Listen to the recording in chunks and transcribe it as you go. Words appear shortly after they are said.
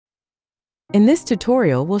In this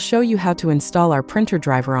tutorial, we'll show you how to install our printer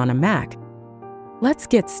driver on a Mac. Let's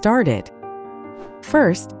get started.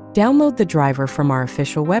 First, download the driver from our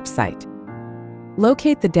official website.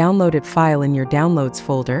 Locate the downloaded file in your Downloads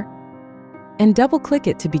folder and double-click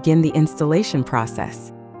it to begin the installation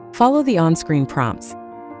process. Follow the on-screen prompts.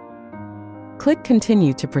 Click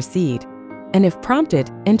Continue to proceed, and if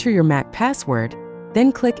prompted, enter your Mac password,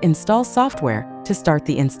 then click Install Software to start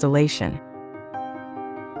the installation.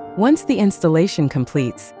 Once the installation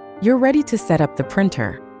completes, you're ready to set up the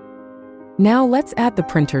printer. Now let's add the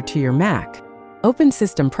printer to your Mac. Open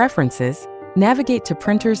System Preferences, navigate to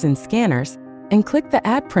Printers and Scanners, and click the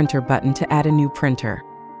Add Printer button to add a new printer.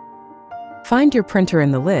 Find your printer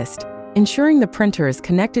in the list, ensuring the printer is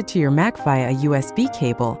connected to your Mac via a USB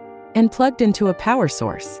cable and plugged into a power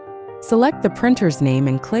source. Select the printer's name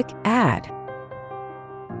and click Add.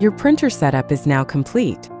 Your printer setup is now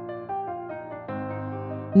complete.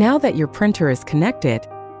 Now that your printer is connected,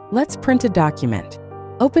 let's print a document.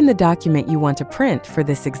 Open the document you want to print. For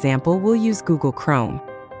this example, we'll use Google Chrome.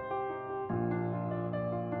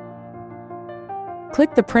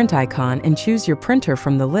 Click the print icon and choose your printer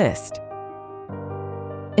from the list.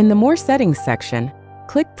 In the More Settings section,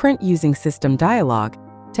 click Print Using System dialog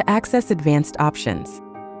to access advanced options.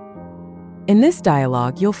 In this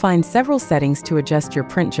dialog, you'll find several settings to adjust your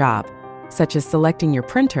print job, such as selecting your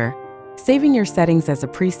printer, saving your settings as a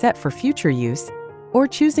preset for future use, or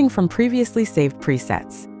choosing from previously saved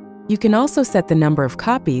presets. You can also set the number of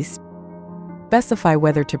copies, specify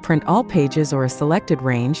whether to print all pages or a selected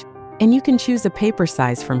range, and you can choose a paper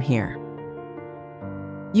size from here.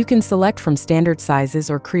 You can select from standard sizes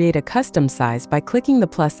or create a custom size by clicking the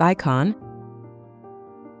plus icon,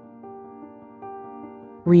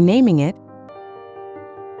 renaming it,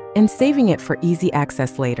 and saving it for easy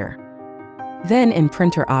access later. Then in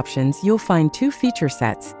Printer Options, you'll find two feature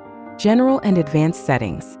sets, General and Advanced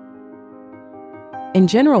settings. In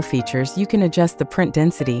General features, you can adjust the print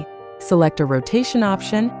density, select a rotation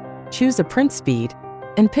option, choose a print speed,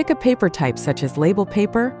 and pick a paper type such as label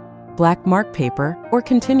paper, black mark paper, or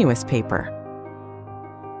continuous paper.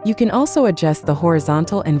 You can also adjust the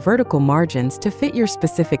horizontal and vertical margins to fit your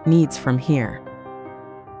specific needs from here.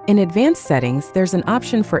 In Advanced settings, there's an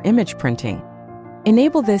option for image printing.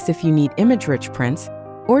 Enable this if you need image-rich prints,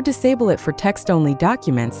 or disable it for text-only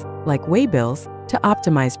documents, like waybills, to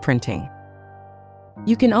optimize printing.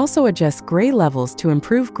 You can also adjust gray levels to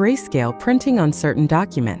improve grayscale printing on certain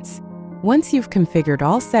documents. Once you've configured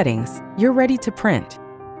all settings, you're ready to print.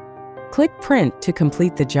 Click Print to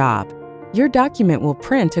complete the job. Your document will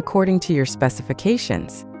print according to your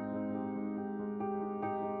specifications.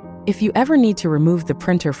 If you ever need to remove the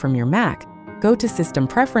printer from your Mac, go to System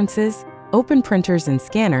Preferences, open Printers and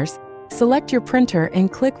Scanners, select your printer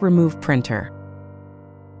and click Remove Printer.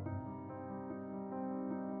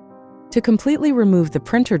 To completely remove the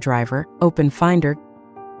printer driver, open Finder,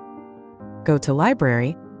 go to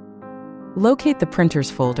Library, locate the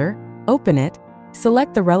Printers folder, open it,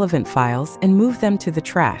 select the relevant files and move them to the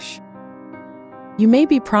trash. You may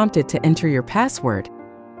be prompted to enter your password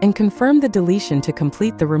and confirm the deletion to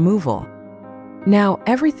complete the removal. Now,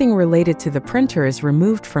 everything related to the printer is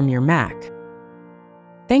removed from your Mac.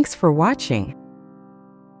 Thanks for watching.